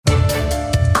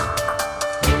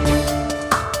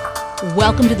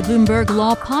Welcome to the Bloomberg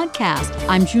Law Podcast.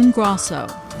 I'm June Grasso.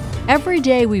 Every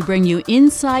day we bring you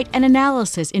insight and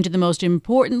analysis into the most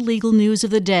important legal news of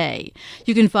the day.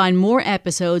 You can find more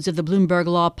episodes of the Bloomberg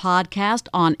Law Podcast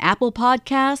on Apple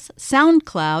Podcasts,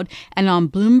 SoundCloud, and on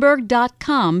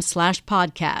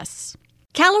Bloomberg.com/podcasts.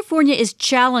 California is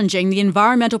challenging the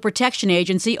Environmental Protection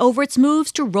Agency over its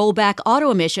moves to roll back auto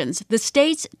emissions, the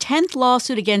state's 10th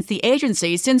lawsuit against the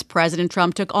agency since President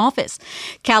Trump took office.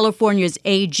 California's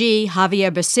AG,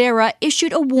 Javier Becerra,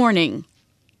 issued a warning.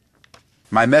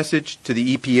 My message to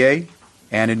the EPA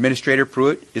and Administrator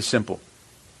Pruitt is simple.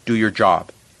 Do your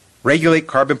job. Regulate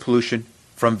carbon pollution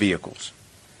from vehicles.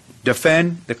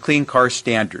 Defend the clean car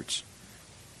standards.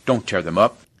 Don't tear them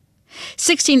up.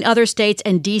 16 other states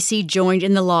and D.C. joined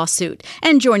in the lawsuit.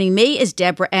 And joining me is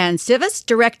Deborah Ann Sivas,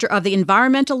 director of the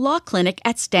Environmental Law Clinic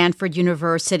at Stanford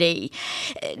University.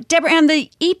 Deborah Ann,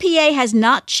 the EPA has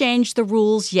not changed the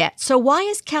rules yet. So why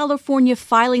is California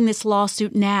filing this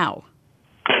lawsuit now?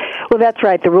 Well, that's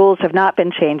right. The rules have not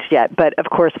been changed yet, but of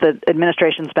course the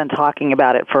administration's been talking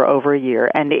about it for over a year.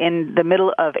 And in the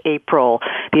middle of April,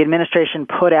 the administration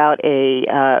put out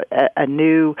a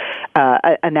new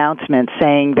announcement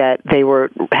saying that they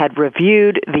had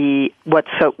reviewed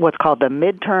what's called the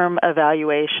midterm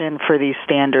evaluation for these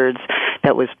standards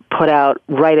that was put out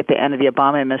right at the end of the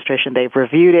Obama administration. They've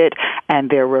reviewed it and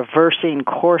they're reversing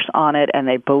course on it, and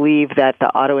they believe that the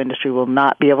auto industry will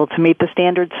not be able to meet the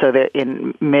standards. So that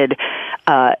in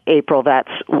April,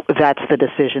 that's the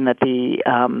decision that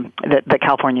that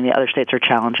California and the other states are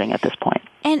challenging at this point.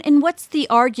 And what's the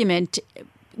argument?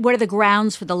 What are the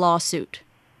grounds for the lawsuit?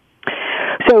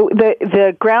 So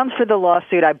the grounds for the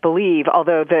lawsuit, I believe,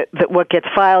 although what gets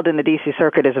filed in the D.C.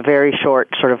 Circuit is a very short,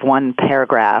 sort of one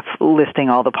paragraph listing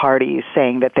all the parties,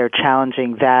 saying that they're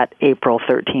challenging that April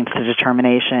 13th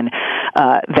determination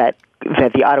that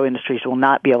the auto industries will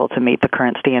not be able to meet the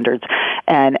current standards.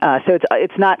 And so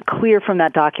it's not clear from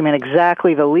that document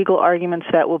exactly the legal arguments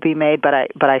that will be made, but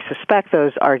I suspect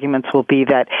those arguments will be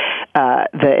that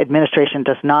the administration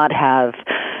does not have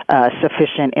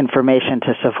sufficient information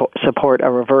to support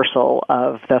a reversal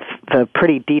of the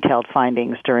pretty detailed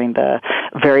findings during the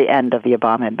very end of the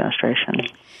Obama administration.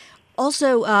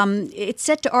 Also, it's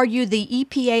set to argue the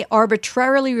EPA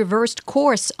arbitrarily reversed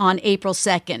course on April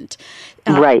 2nd.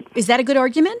 Right. Is that a good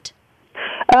argument?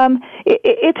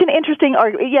 It's an interesting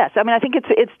argument. Yes, I mean, I think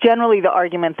it's generally the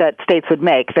argument that states would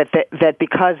make that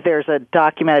because there's a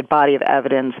documented body of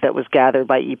evidence that was gathered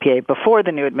by EPA before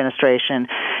the new administration,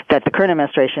 that the current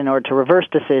administration, in order to reverse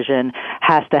decision,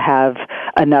 has to have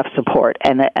enough support.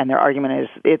 And their argument is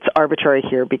it's arbitrary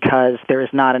here because there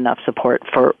is not enough support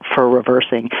for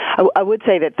reversing. I would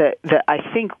say that I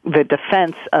think the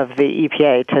defense of the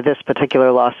EPA to this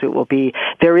particular lawsuit will be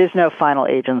there is no final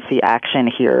agency action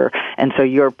here, and so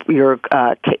your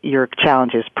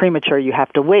challenge is premature. You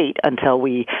have to wait until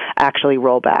we actually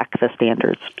roll back the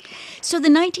standards. So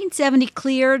the 1970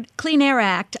 Clean Air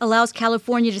Act allows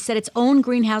California to set its own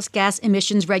greenhouse gas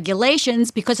emissions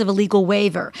regulations because of a legal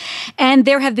waiver. And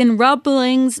there have been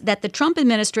rumblings that the Trump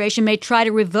administration may try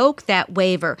to revoke that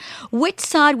waiver. Which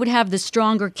side would have the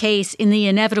stronger case in the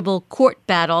inevitable court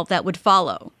battle that would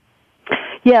follow?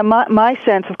 Yeah, my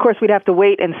sense, of course, we'd have to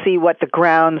wait and see what the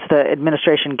grounds the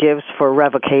administration gives for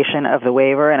revocation of the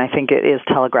waiver, and I think it is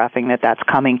telegraphing that that's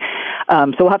coming.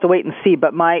 So we'll have to wait and see.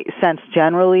 But my sense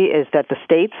generally is that the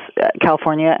states,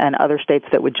 California and other states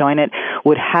that would join it,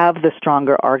 would have the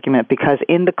stronger argument because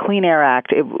in the Clean Air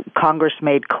Act, Congress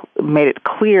made it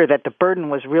clear that the burden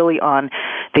was really on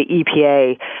the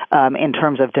EPA in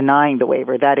terms of denying the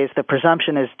waiver. That is, the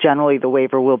presumption is generally the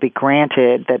waiver will be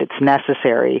granted, that it's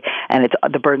necessary, and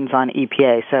the burden's on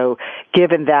EPA. So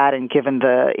given that and given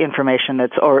the information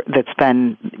that's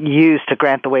been used to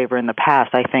grant the waiver in the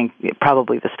past, I think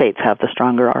probably the states have the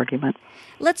stronger argument.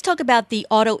 Let's talk about the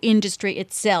auto industry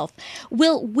itself.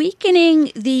 Will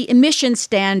weakening the emission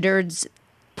standards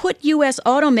put U.S.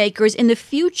 automakers in the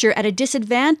future at a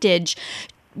disadvantage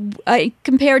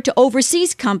compared to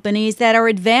overseas companies that are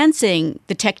advancing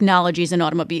the technologies in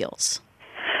automobiles?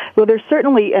 Well, there's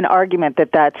certainly an argument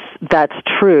that that's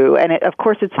true, and of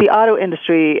course, it's the auto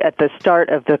industry at the start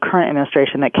of the current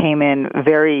administration that came in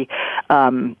very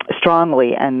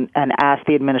strongly and asked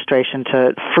the administration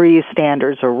to freeze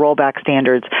standards or roll back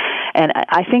standards, And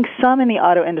I think some in the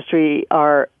auto industry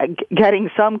are getting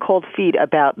some cold feet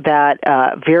about that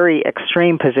very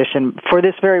extreme position for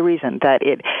this very reason, that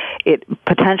it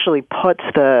potentially puts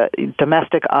the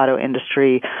domestic auto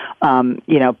industry,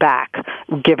 back,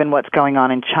 given what's going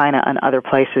on in China and other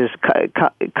places,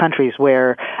 countries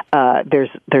where there's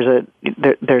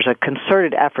a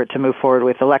concerted effort to move forward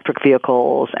with electric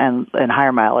vehicles and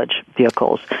higher mileage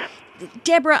vehicles.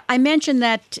 Deborah, I mentioned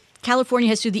that California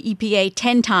has sued the EPA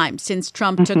 10 times since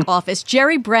Trump took office.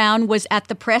 Jerry Brown was at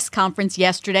the press conference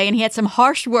yesterday, and he had some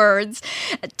harsh words.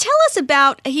 Tell us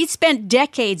about, he spent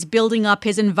decades building up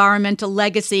his environmental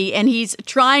legacy, and he's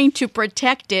trying to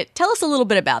protect it. Tell us a little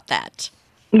bit about that.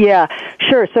 Yeah,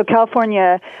 sure. So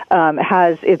California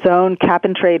has its own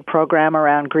cap-and-trade program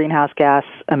around greenhouse gas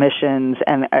emissions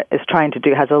and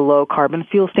has a low carbon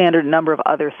fuel standard, a number of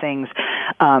other things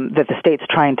that the state's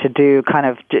trying to do, kind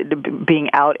of being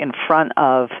out in front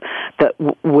of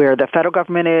where the federal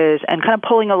government is and kind of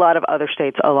pulling a lot of other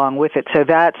states along with it. So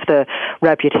that's the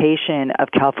reputation of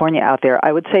California out there.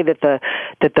 I would say that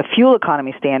the fuel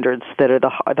economy standards that are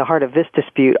the heart of this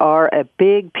dispute are a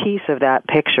big piece of that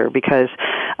picture, because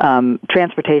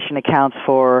transportation accounts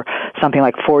for something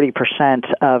like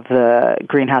 40% of the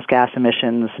greenhouse gas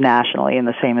emissions nationally, and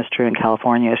the same is true in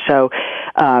California. So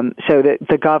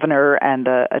the governor and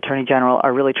the attorney general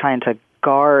are really trying to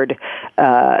guard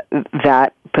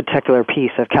that particular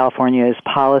piece of California's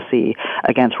policy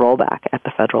against rollback at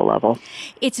the federal level.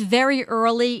 It's very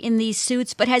early in these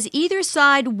suits, but has either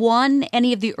side won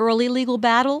any of the early legal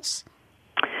battles?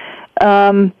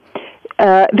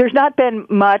 There's not been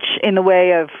much in the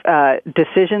way of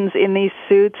decisions in these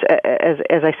suits.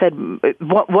 As I said,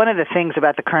 one of the things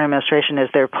about the current administration is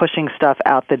they're pushing stuff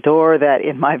out the door that,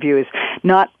 in my view, is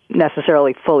not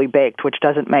necessarily fully baked, which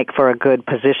doesn't make for a good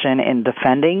position in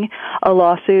defending a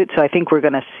lawsuit. So I think we're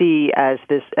going to see as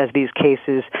these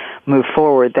cases move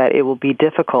forward that it will be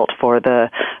difficult for the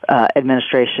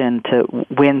administration to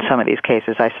win some of these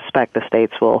cases. I suspect the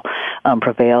states will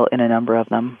prevail in a number of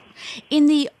them. In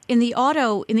the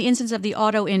instance of the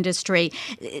auto industry,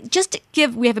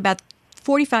 we have about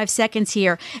 45 seconds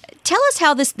here. Tell us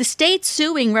how the states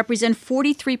suing represent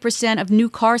 43% of new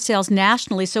car sales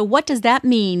nationally. So what does that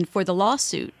mean for the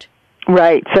lawsuit?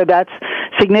 Right. So that's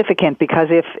significant, because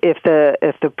if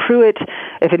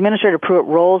Administrator Pruitt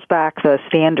rolls back the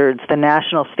standards, the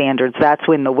national standards, that's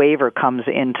when the waiver comes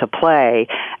into play,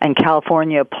 and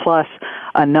California plus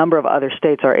a number of other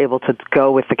states are able to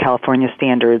go with the California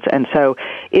standards. And so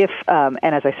and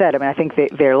as I said, I think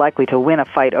they're likely to win a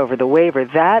fight over the waiver.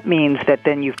 That means that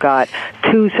then you've got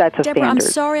two sets of Deborah, standards.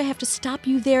 I'm sorry I have to stop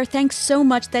you there. Thanks so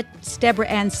much. That's Deborah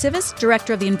Ann Sivas,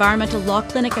 Director of the Environmental Law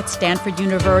Clinic at Stanford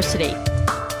University.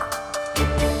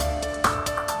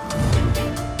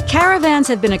 Caravans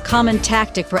have been a common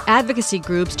tactic for advocacy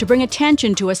groups to bring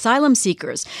attention to asylum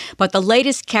seekers. But the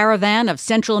latest caravan of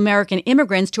Central American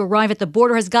immigrants to arrive at the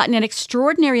border has gotten an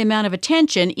extraordinary amount of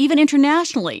attention, even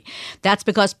internationally. That's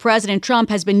because President Trump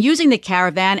has been using the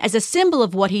caravan as a symbol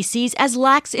of what he sees as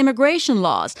lax immigration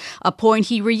laws, a point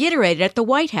he reiterated at the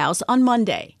White House on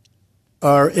Monday.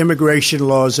 Our immigration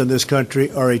laws in this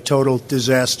country are a total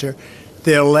disaster.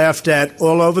 They're laughed at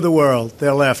all over the world.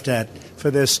 They're laughed at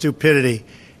for their stupidity.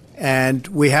 And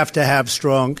we have to have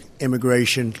strong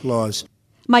immigration laws.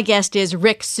 My guest is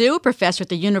Rick Sue, professor at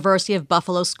the University of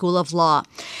Buffalo School of Law.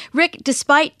 Rick,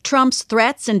 despite Trump's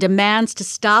threats and demands to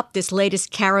stop this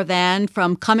latest caravan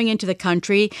from coming into the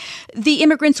country, the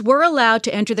immigrants were allowed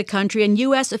to enter the country, and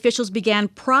U.S. officials began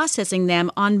processing them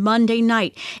on Monday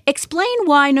night. Explain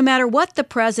why, no matter what the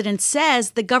president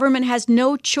says, the government has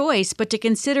no choice but to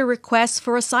consider requests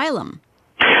for asylum.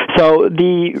 So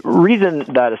the reason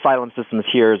that asylum system is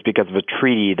here is because of a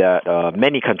treaty that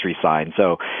many countries signed.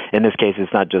 So in this case,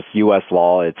 it's not just U.S.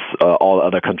 law, it's all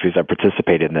other countries that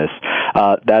participate in this.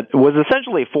 That was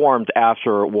essentially formed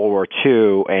after World War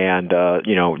II and,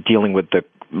 dealing with the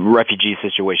refugee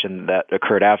situation that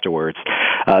occurred afterwards,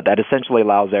 that essentially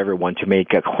allows everyone to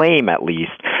make a claim, at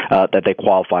least, that they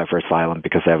qualify for asylum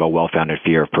because they have a well-founded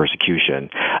fear of persecution.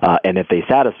 And if they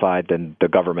satisfy, then the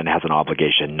government has an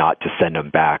obligation not to send them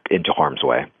back into harm's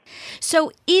way.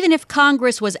 So even if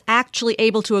Congress was actually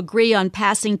able to agree on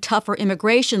passing tougher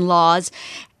immigration laws,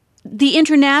 the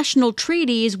international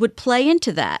treaties would play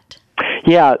into that.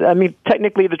 Yeah,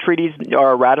 technically the treaties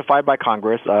are ratified by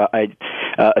Congress.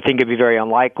 I think it'd be very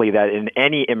unlikely that in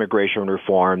any immigration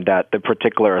reform that the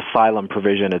particular asylum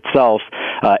provision itself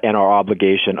and our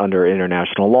obligation under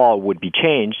international law would be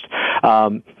changed.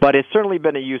 But it's certainly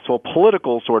been a useful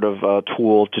political sort of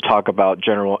tool to talk about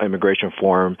general immigration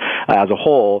reform as a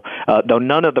whole, though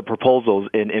none of the proposals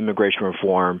in immigration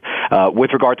reform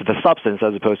with regard to the substance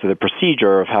as opposed to the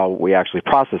procedure of how we actually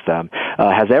process them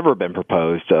has ever been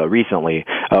proposed recently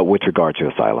with regard to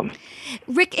asylum.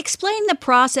 Rick, explain the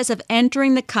process of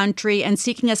entering the country and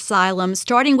seeking asylum,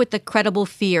 starting with the credible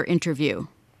fear interview.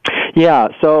 Yeah,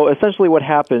 so essentially what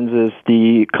happens is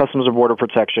the Customs and Border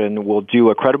Protection will do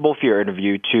a credible fear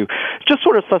interview to just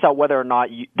sort of suss out whether or not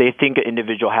they think an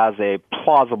individual has a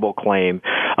plausible claim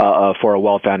for a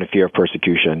well-founded fear of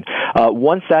persecution.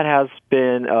 Once that has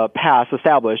been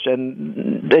established,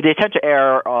 and they tend to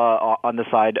err on the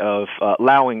side of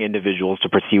allowing individuals to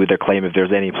proceed with their claim if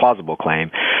there's any plausible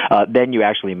claim, then you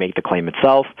actually make the claim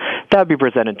itself. That would be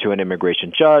presented to an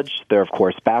immigration judge. They're, of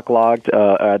course, backlogged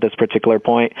at this particular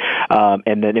point.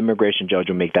 And then immigration judge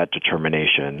will make that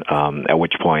determination, at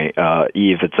which point,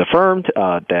 if it's affirmed,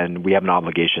 then we have an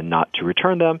obligation not to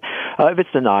return them. If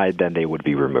it's denied, then they would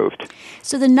be removed.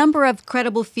 So the number of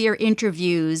credible fear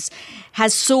interviews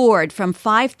has soared from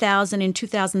 5,000 in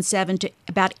 2007 to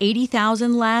about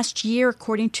 80,000 last year,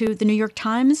 according to the New York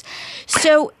Times.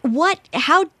 So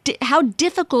how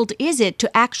difficult is it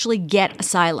to actually get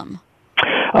asylum?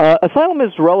 Asylum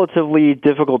is relatively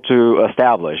difficult to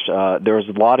establish. There's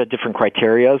a lot of different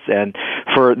criteria, and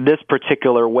for this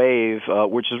particular wave,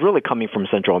 which is really coming from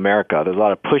Central America, there's a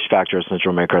lot of push factors in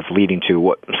Central America that's leading to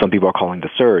what some people are calling the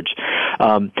surge.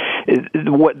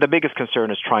 What the biggest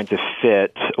concern is trying to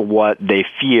fit what they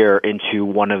fear into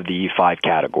one of the 5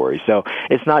 categories. So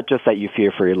it's not just that you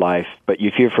fear for your life, but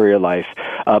you fear for your life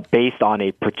based on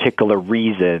a particular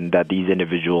reason that these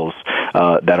individuals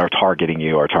that are targeting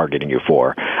you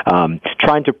for.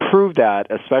 Trying to prove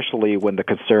that, especially when the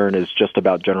concern is just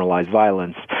about generalized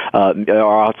violence,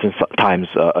 are oftentimes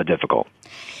difficult.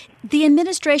 The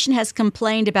administration has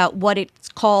complained about what it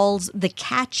calls the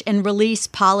catch and release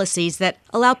policies that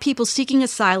allow people seeking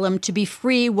asylum to be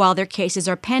free while their cases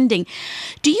are pending.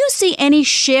 Do you see any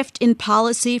shift in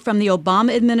policy from the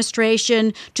Obama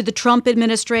administration to the Trump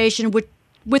administration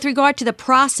with regard to the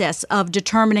process of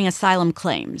determining asylum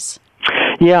claims?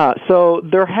 Yeah, so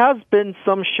there has been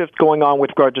some shift going on with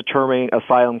regard to determining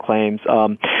asylum claims.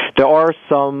 There are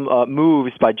some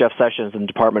moves by Jeff Sessions and the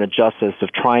Department of Justice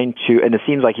of trying to, and it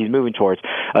seems like he's moving towards,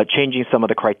 changing some of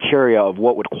the criteria of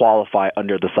what would qualify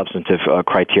under the substantive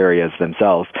criteria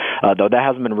themselves, though that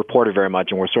hasn't been reported very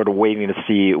much, and we're sort of waiting to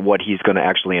see what he's going to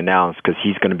actually announce because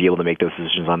he's going to be able to make those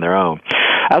decisions on their own.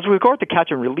 As we regard to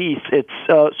catch and release,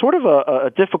 it's sort of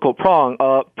a difficult prong.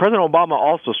 President Obama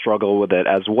also struggled with it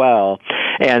as well.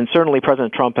 And certainly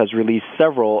President Trump has released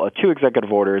two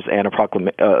executive orders and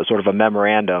sort of a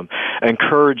memorandum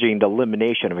encouraging the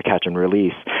elimination of a catch and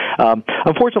release.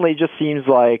 Unfortunately, it just seems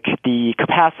like the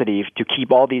capacity to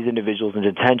keep all these individuals in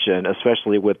detention,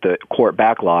 especially with the court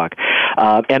backlog,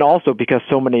 and also because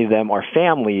so many of them are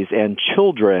families and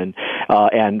children,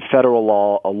 and federal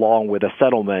law, along with a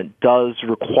settlement, does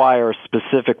require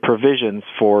specific provisions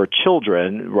for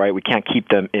children, right? We can't keep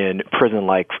them in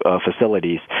prison-like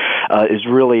facilities, is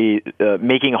really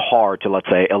making it hard to, let's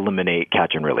say, eliminate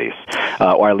catch and release,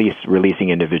 or at least releasing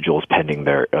individuals pending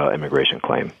their immigration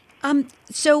claim.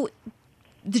 So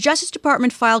the Justice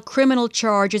Department filed criminal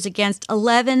charges against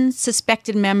 11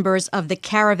 suspected members of the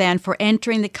caravan for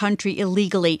entering the country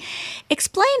illegally.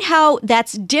 Explain how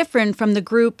that's different from the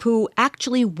group who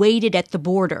actually waited at the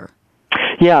border.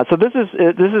 Yeah, so this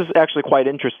is actually quite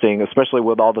interesting, especially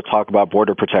with all the talk about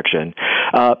border protection,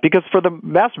 because for the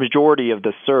vast majority of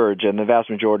the surge and the vast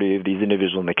majority of these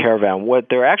individuals in the caravan, what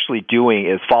they're actually doing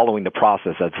is following the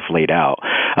process that's laid out.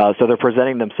 So they're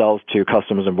presenting themselves to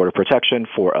Customs and Border Protection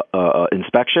for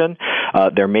inspection.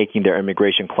 They're making their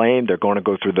immigration claim. They're going to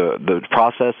go through the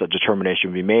process. A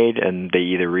determination will be made, and they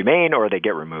either remain or they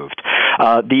get removed.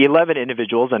 The 11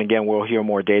 individuals, and again, we'll hear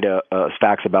more data,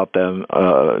 facts about them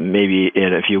maybe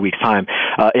in a few weeks' time.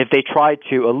 If they try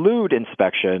to elude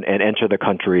inspection and enter the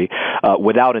country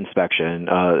without inspection,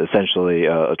 essentially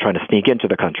trying to sneak into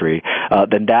the country,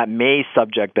 then that may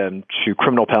subject them to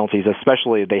criminal penalties,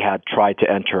 especially if they had tried to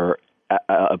enter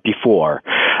before.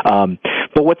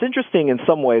 But what's interesting in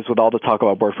some ways with all the talk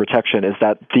about border protection is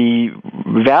that the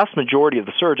vast majority of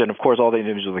the surge, and of course all the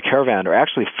individuals of the caravan, are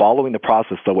actually following the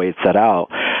process the way it's set out.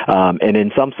 And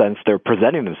in some sense, they're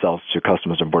presenting themselves to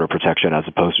Customs and Border Protection as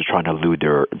opposed to trying to elude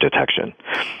their detection.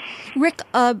 Rick,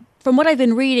 from what I've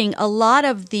been reading, a lot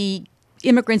of the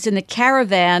immigrants in the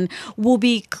caravan will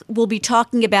be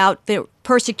talking about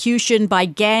persecution by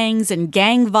gangs and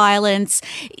gang violence.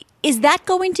 Is that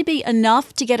going to be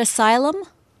enough to get asylum?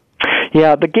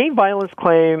 Yeah, the gang violence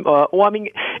claim,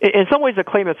 in some ways the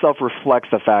claim itself reflects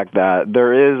the fact that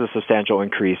there is a substantial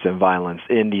increase in violence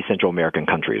in these Central American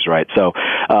countries, right? So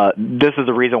this is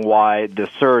the reason why the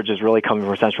surge is really coming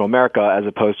from Central America as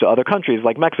opposed to other countries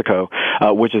like Mexico,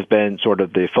 which has been sort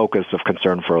of the focus of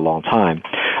concern for a long time.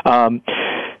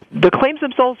 The claims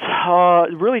themselves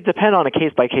really depend on a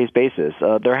case-by-case basis.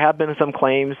 There have been some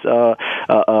claims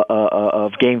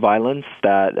of gang violence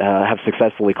that have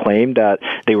successfully claimed that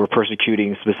they were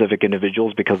persecuting specific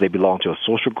individuals because they belong to a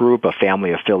social group, a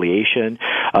family affiliation,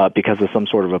 because of some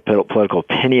sort of a political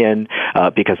opinion,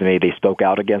 because maybe they spoke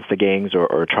out against the gangs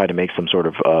or tried to make some sort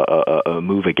of a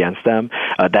move against them.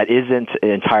 That isn't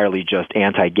entirely just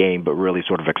anti-gang, but really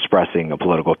sort of expressing a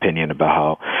political opinion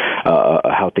about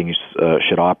how things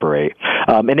should operate.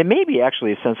 And it may be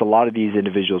actually, since a lot of these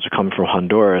individuals are coming from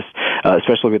Honduras,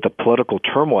 especially with the political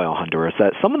turmoil in Honduras,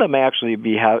 that some of them may actually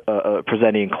be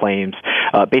presenting claims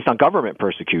based on government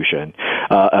persecution,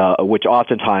 which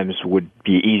oftentimes would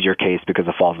be an easier case because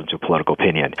it falls into political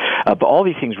opinion. But all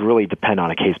these things really depend on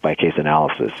a case-by-case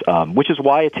analysis, which is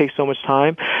why it takes so much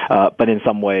time. But in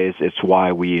some ways, it's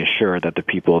why we ensure that the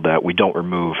people that we don't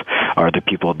remove are the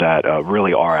people that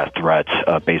really are a threat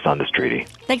based on this treaty.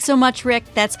 Thanks so much, Rick.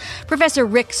 That's Professor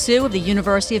Rick Su of the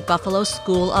University of Buffalo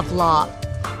School of Law.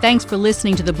 Thanks for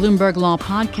listening to the Bloomberg Law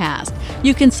Podcast.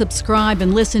 You can subscribe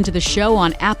and listen to the show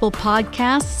on Apple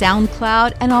Podcasts,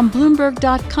 SoundCloud, and on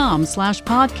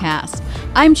Bloomberg.com/podcast.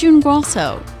 I'm June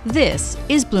Grasso. This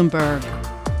is Bloomberg.